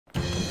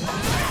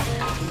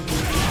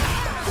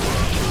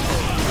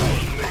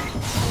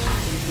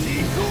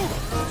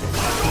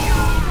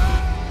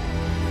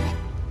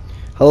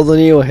Hello, the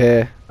Newo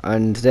here,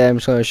 and today I'm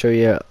just going to show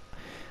you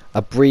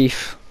a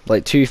brief,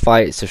 like 2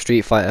 fights of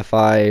Street Fighter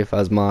 5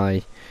 as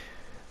my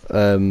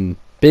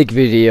big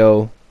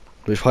video,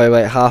 which is probably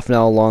like half an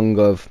hour long,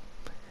 of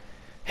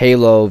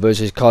Halo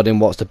versus COD in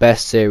what's the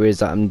best series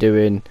that I'm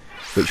doing,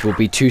 which will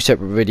be 2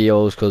 separate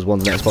videos because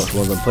one's on Xbox,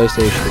 one's on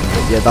PlayStation.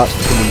 But yeah,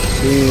 that's coming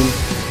soon,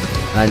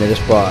 and I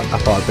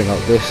thought I'd bring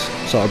out this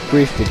sort of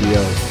brief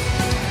video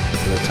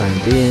for the time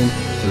being,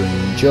 so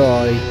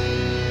enjoy,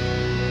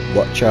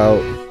 watch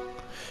out.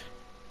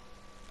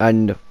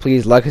 And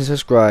please like and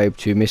subscribe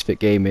to Misfit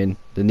Gaming,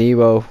 the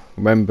Newo.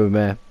 Remember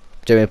me,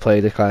 generally play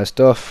this kind of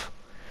stuff.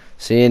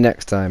 See you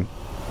next time.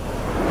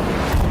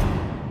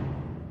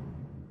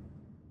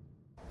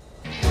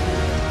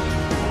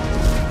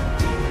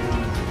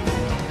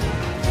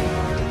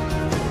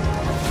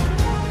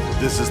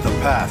 This is the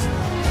path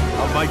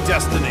of my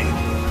destiny.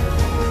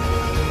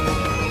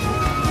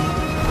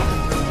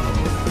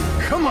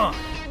 Come on,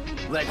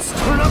 let's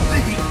turn up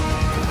the heat.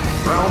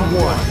 Round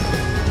 1.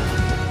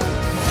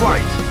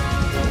 Fight!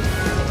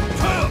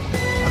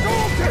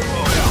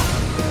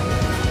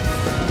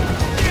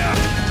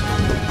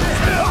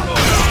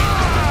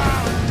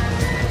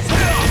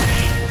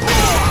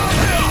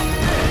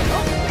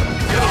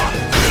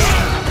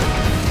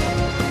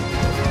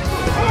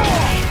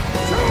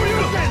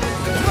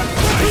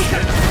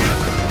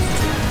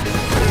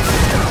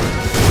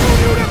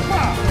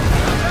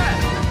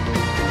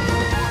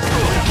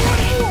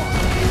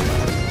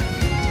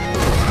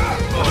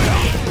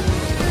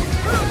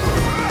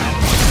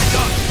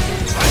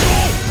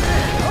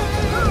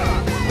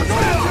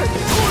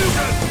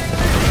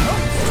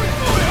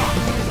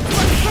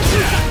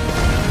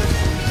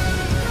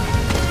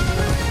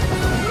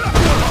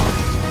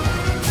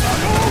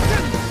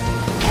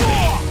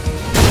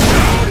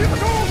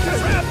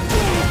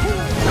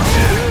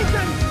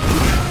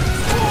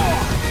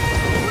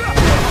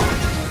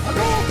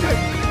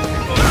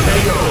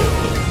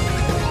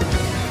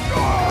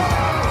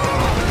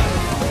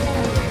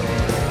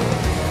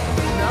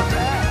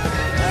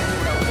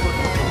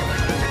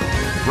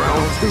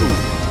 Round 2.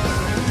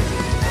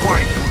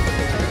 Fight!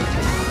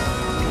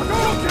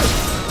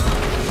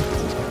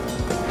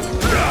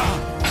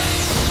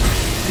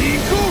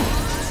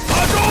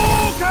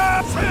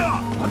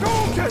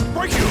 Hadouken!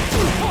 Break you!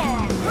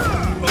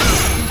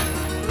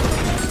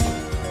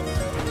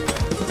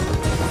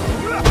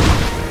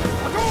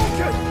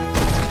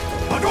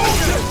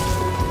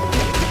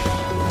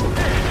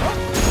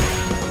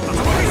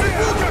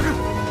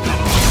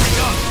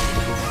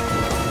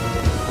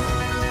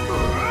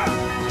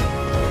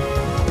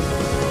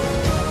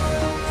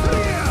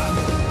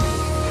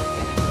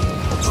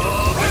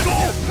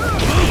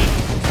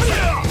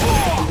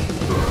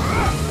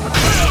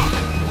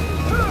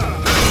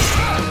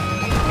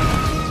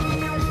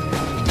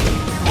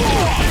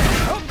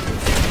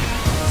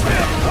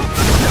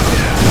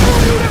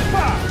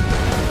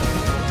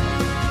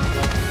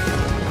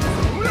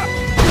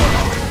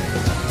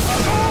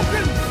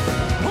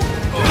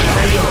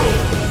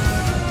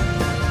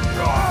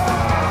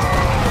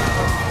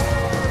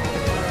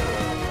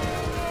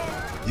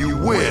 You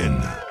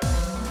win!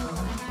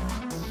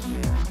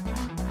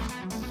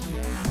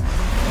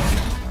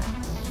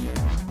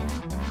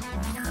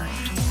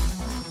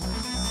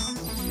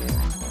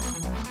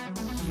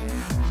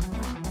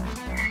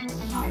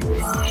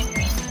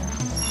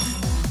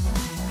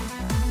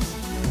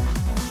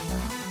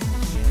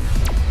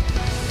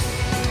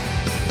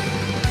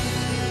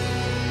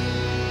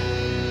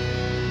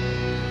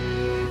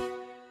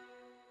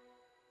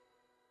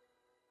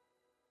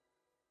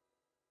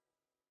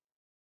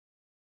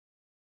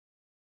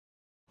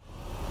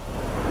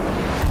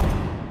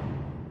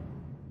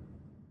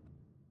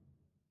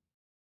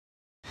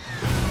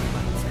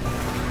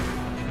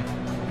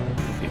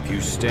 If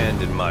you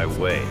stand in my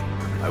way,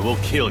 I will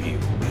kill you.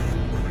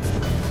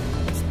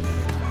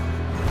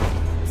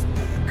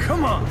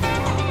 Come on,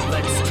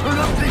 let's turn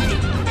up the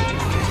heat.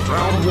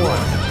 Round 1.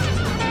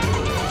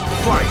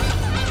 Fight!